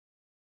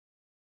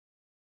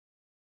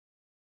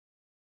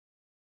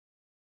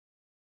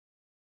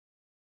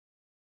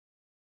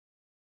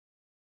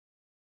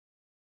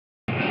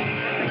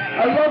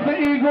I love the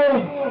eagle.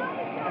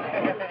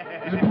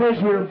 It's the place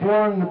we were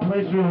born and the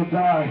place we will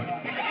die.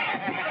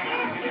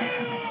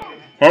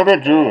 How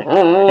about you?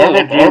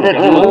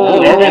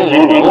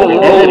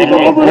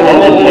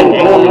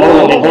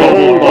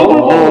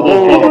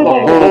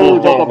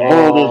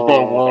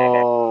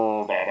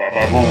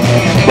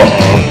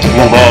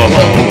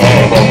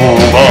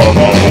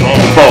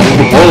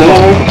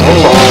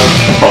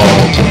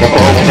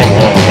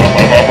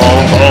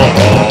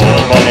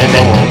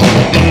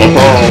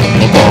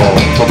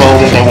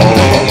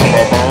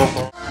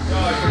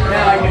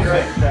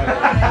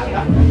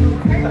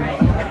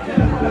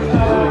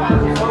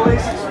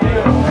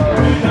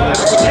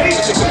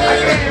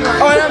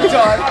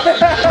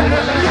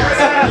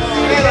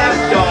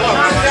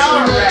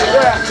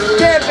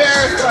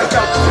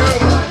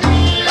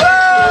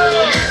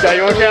 Got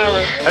you on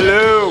camera.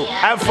 Hello.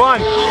 Have fun.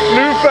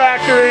 New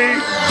factory.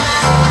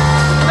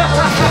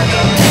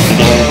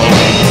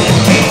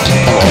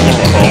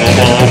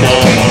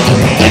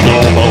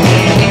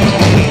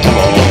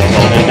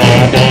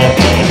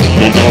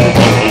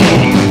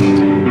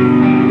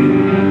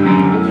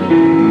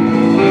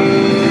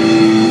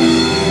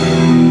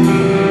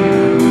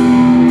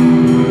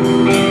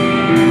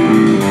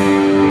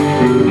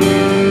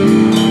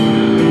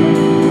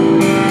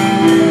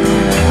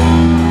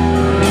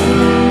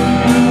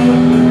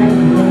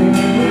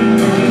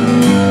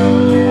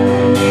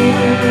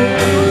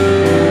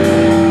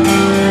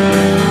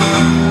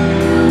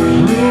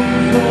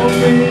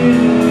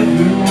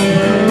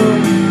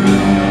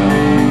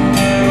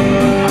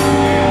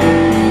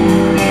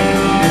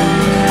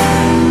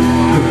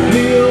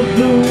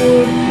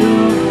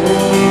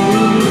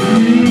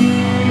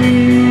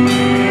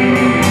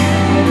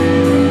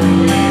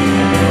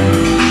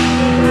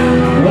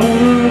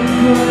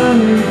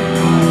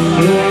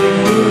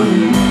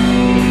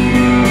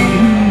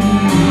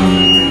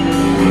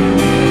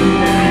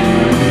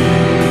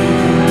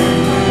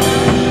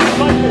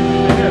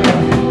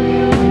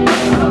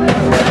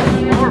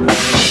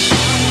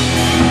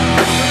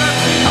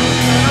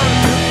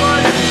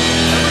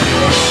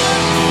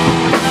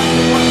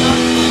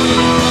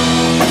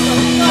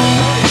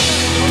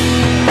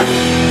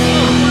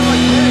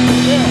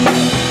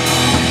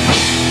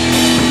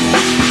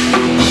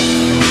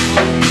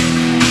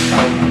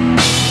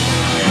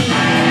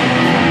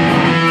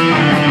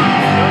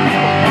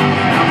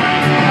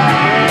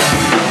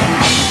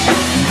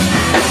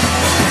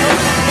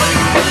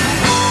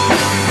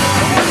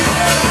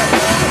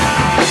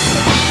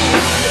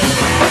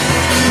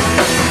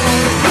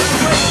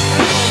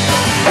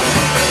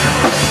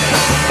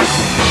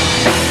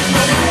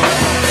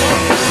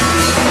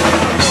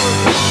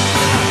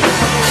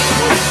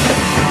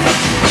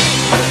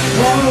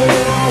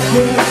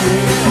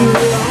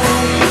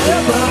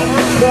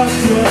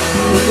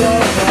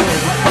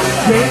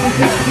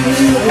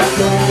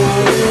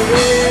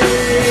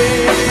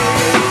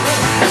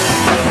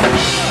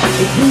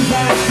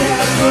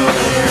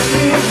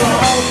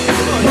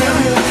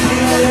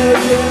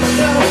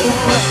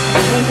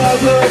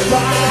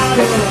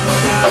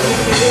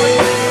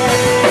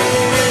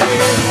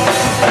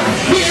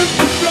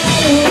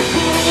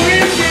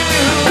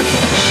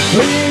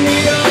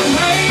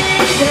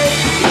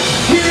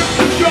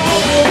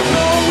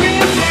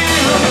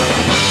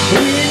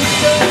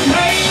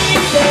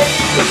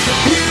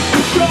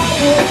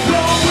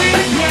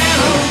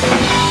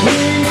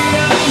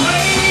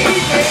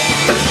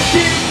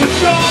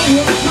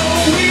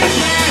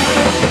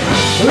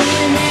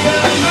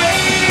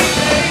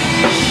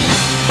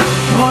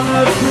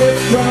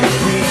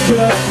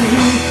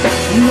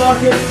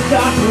 Market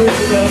stop with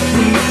the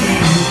TV.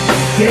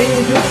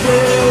 Games to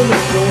fill the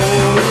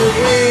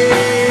story.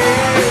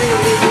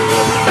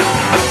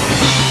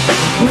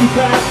 We've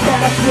got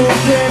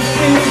castles and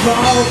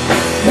involved.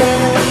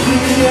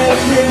 Tennessee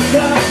is in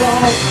the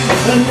vault.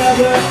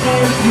 Another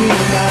empty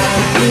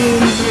night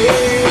in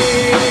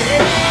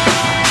here.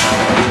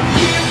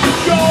 Here's the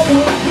show,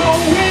 we're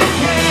going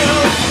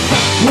down.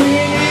 We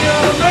need a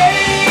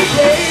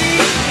mayday.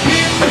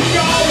 Here's the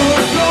show,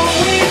 we're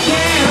going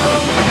down.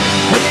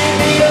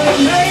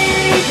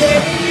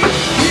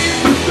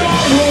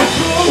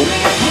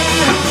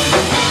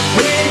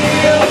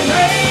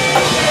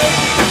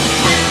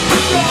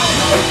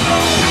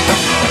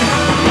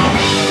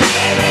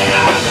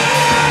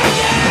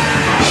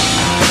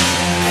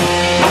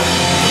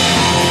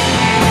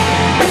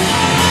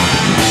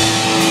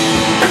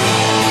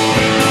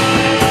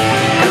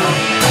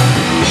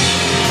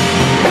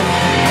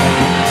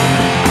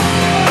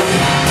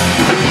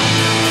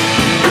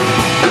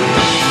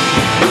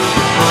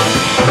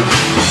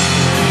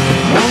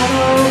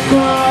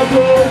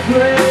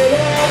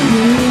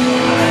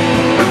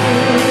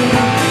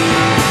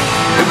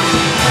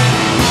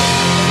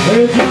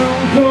 There's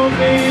room for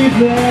me,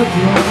 there's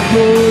room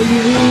for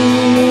you.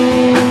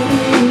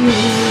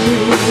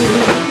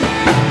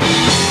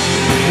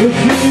 The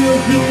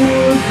fields and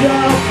woods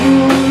are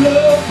full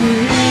of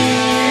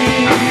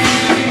green.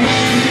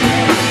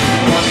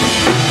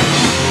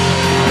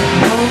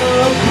 On a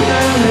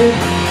planet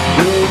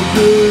so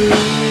blue.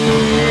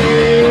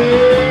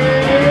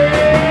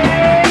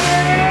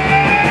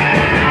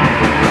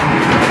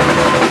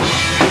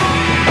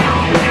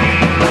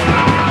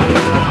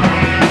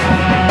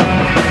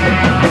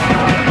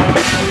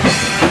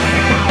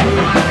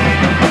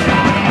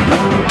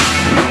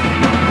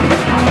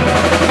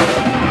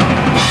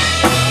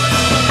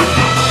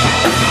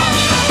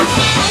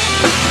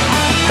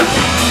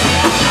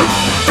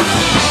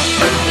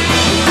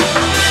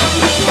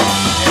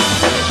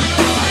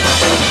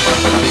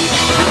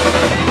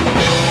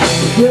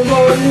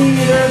 Civil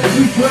leaders,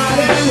 we right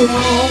and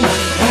wrong,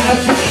 as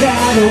the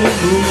shadow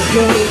moves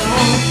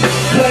along,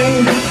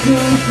 claim the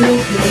truth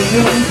will bring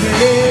them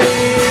pain.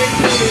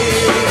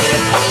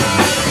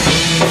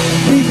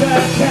 We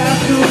got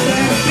castles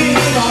and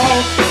feed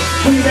off,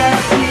 we got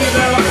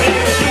fever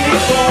and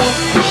people,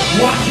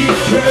 watch it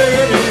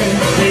turn and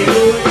fade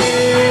away.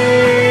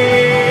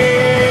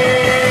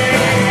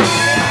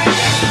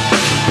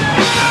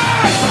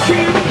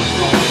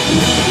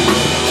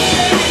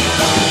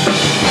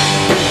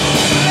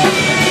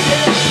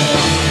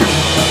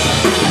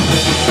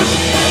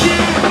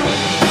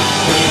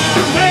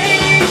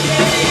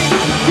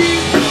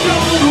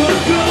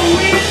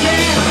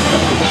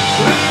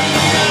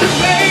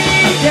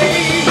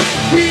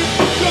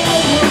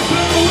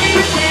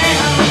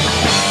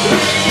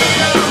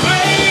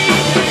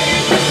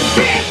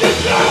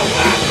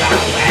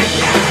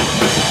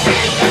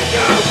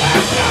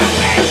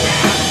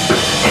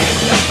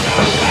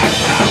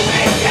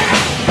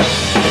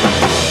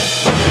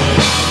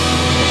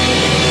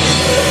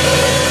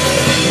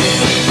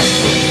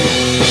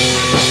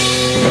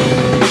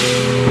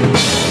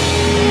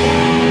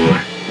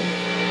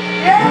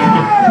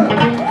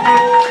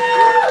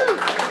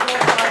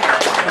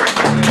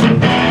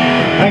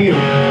 Thank you.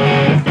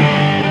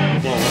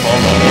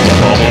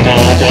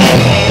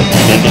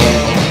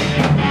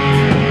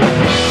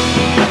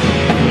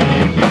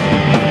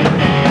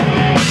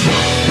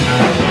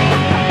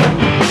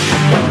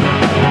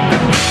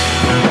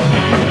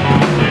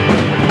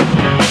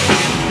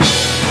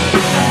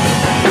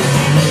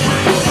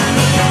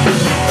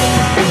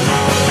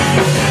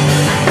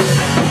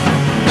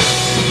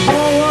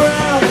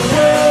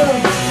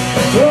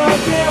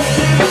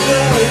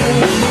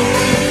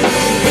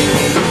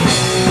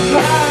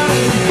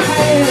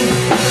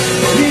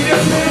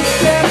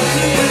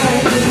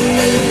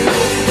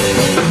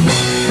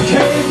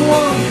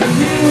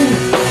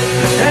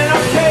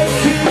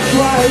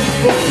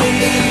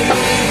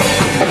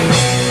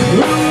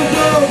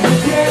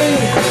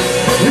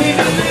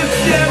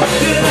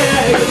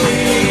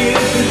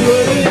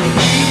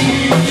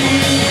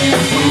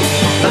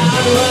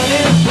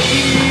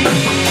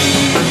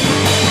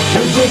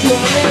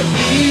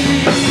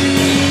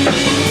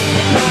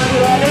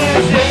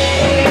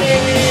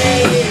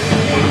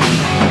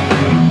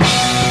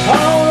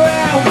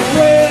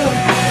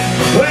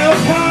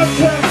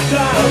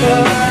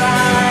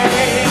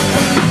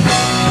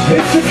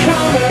 It's a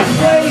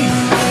commonplace,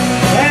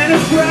 and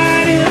it's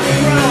right in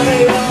front of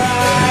your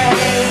eyes.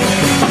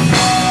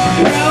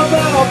 Held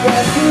up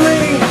at the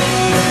ring,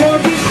 for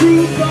the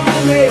truth on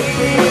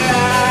maybe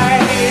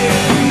eyes.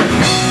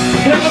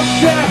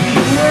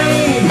 Deception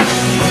reign,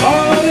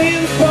 all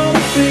in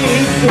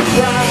something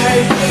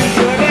surprise.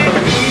 But it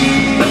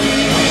is,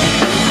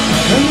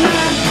 and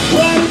that's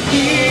what it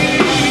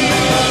is.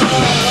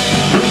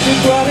 This is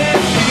what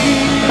it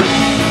is,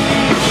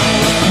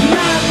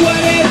 not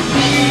what it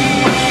is.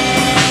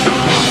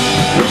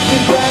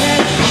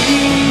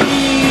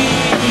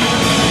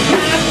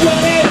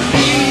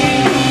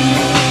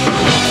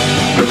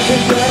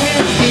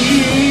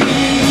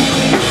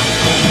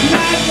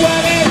 That's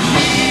what it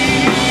is.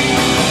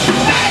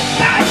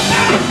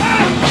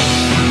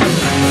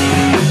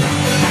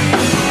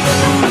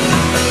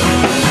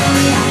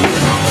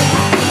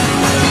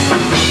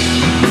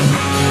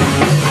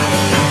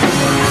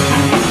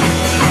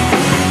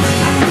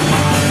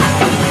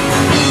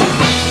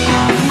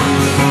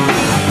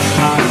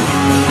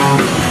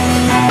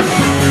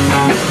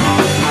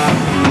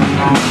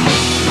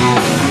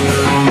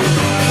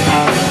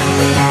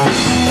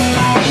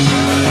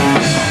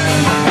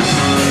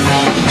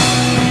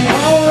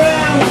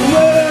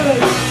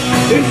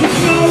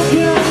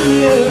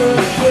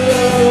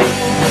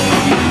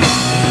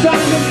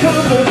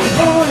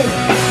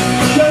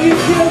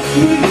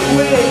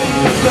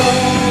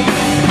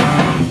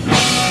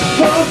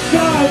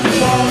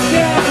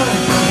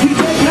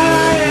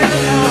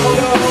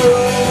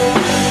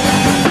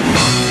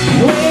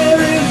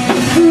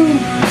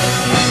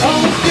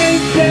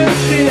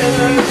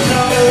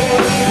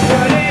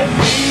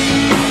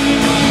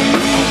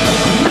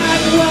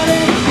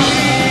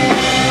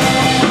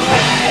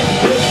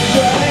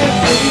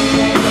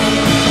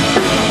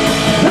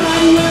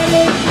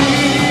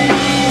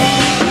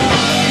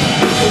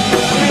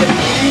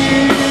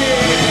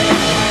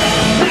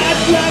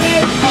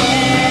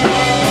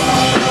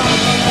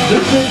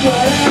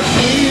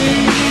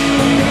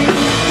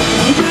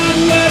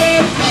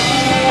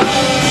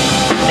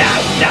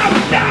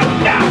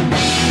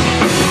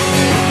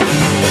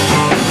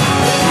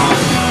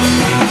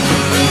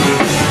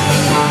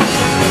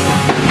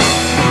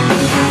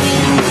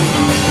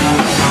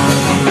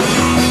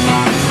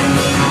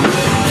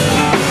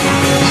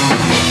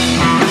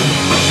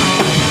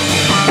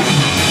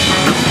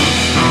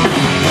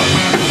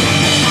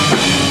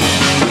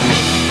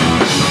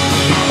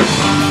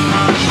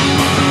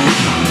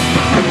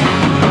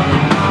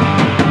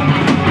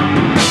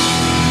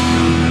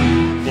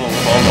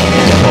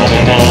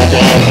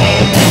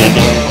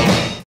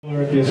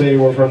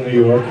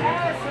 New York.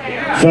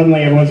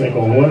 Suddenly everyone's like,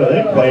 well, what are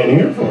they playing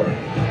here for?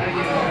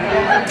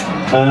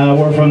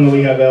 We're from the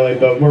Lehigh Valley,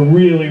 but we're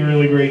really,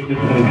 really great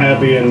and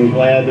happy and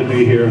glad to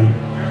be here.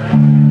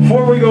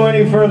 Before we go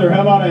any further,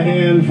 how about a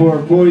hand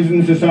for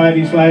Poison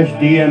Society /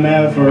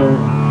 DMF, or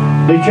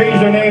they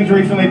changed their names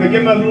recently, but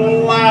give them a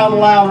loud,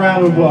 loud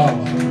round of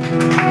applause.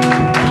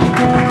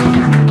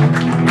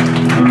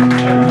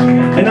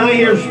 And I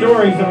hear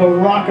stories of a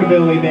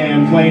rockabilly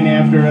band playing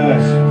after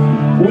us.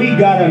 We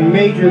got a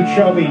major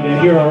chubby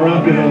to hear a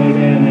rockabilly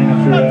band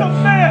after us.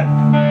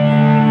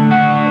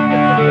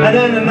 And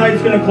then the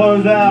night's gonna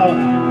close out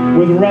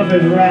with Rough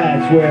as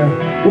Rats, where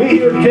we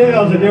hear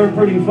tales that they were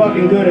pretty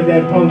fucking good at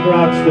that punk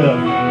rock stuff.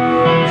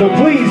 So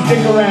please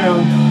stick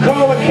around,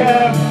 call a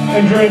cab,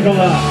 and drink a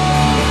lot.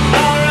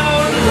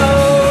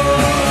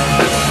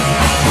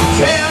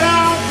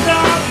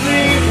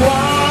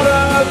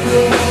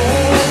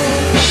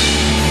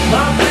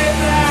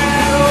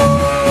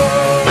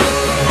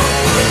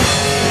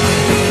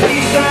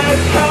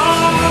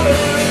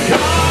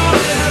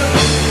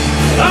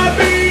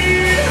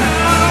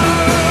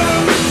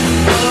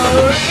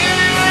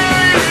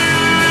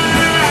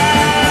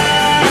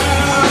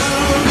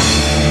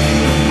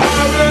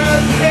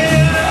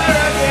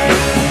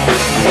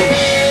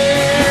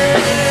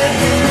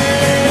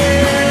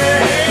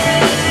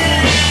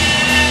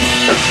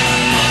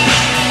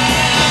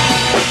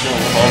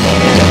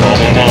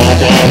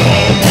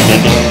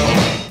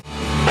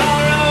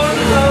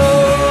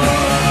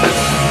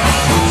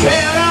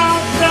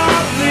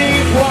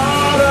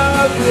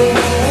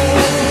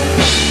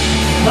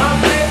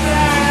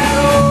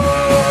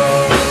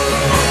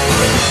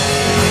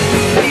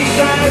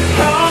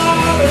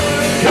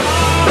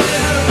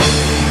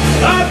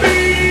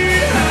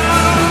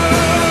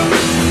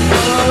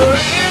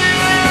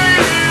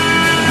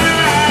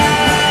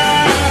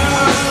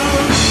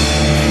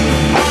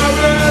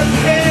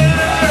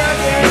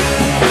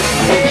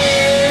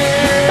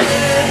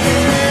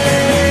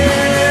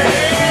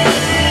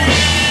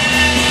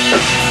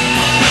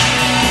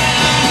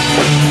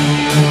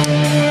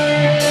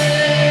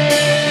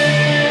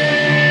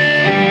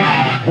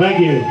 Thank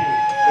you.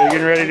 Are you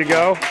getting ready to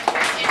go?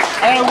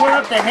 Hey, we're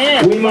up the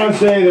hand. We must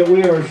say that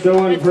we are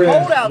so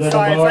impressed cold outside. that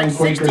a bar in It's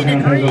like Quakertown 60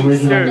 has degrees.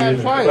 original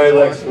music. Play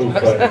like Spook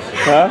Fights.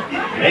 Huh?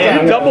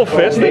 Man, double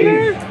fist in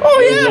there? Oh,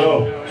 yeah.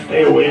 No,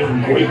 stay away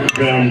from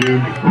Quakertown,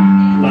 dude.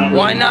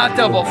 Why not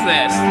double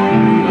fist?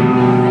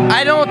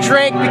 I don't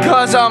drink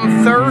because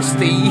I'm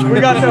thirsty. We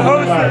got the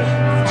host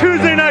of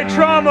Tuesday Night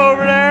Trauma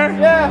over there.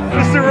 Yeah.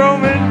 Mr.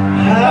 Roman.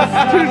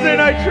 Tuesday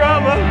Night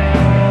Trauma.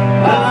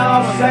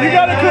 You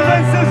gotta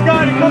convince this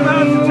guy to come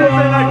out to Tuesday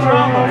Night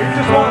Trauma. He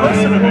just won't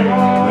listen to me.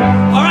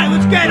 Alright,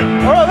 let's get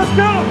him. Alright, let's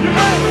go. You're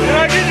ready. Can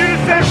I get you to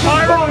say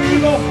pirate? I don't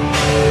remember.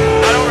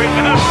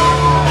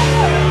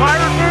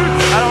 Pirate boots?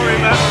 I don't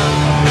remember.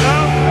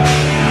 No?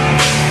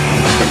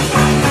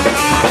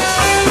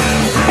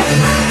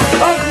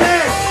 Up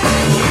next,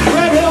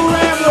 Red Hill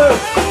Ramblers.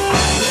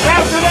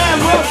 After that,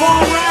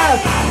 Willful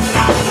Wrath.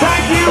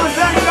 Thank you and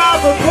thank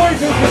God for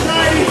Poison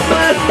Society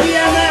 /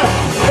 DMF.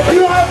 If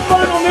you have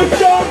fun on this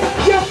show,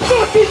 you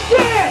fucking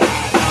can!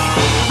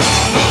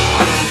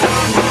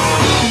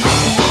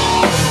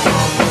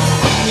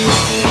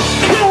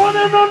 Killing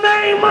in the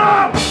name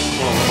of!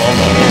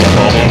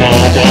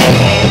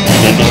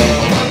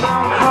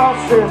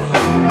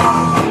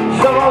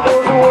 Some of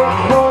those who work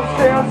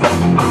constant,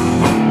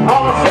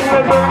 all the things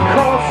that burn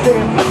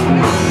constant.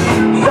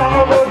 Some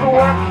of those who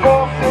work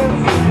constant,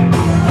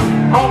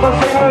 all the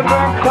things that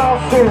burn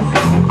constant.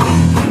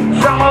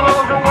 Some of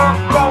those who work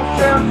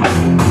constant,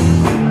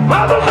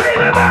 all the things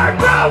that burn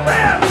constant.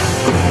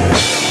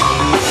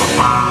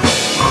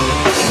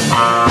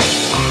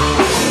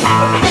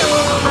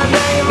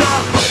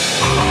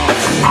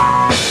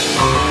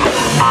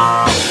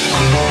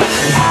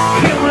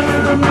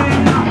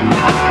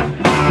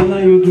 Now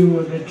you do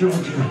what they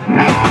told you.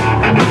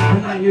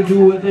 Now you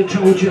do what they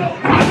told you.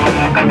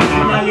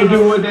 Now you do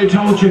what they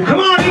told you. Come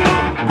on, Eagle!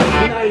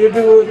 Now you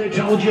do what they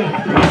told you.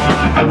 Now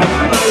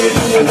you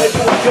do what they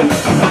told you.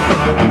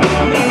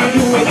 Now you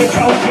do what they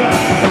told you.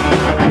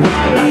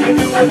 Now you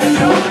do what they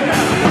told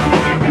you.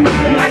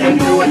 Now you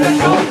do what they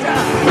told you.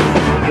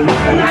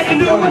 Now you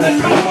do what they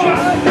told you.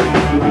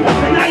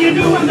 Now you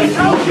do what they told you. Now you do what they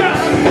told you.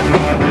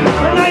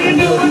 Now you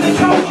do what they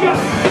told you.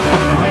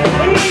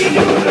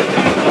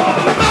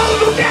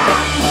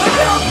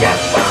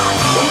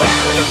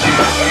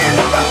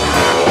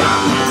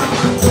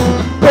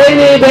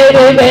 Baby,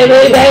 baby, baby,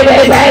 baby,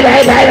 baby, baby,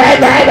 baby,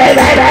 baby,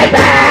 baby,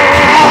 baby.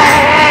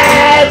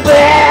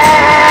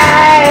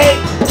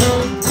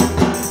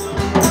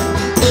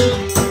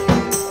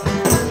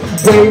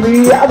 Baby,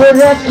 I would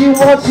ask you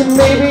once and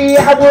maybe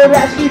I would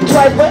ask you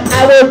twice, but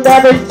I will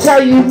never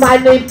tell you my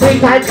name 3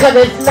 times cause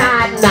it's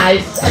not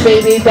nice.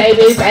 Baby,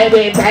 baby,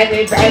 baby,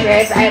 baby,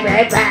 baby,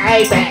 baby,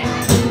 baby.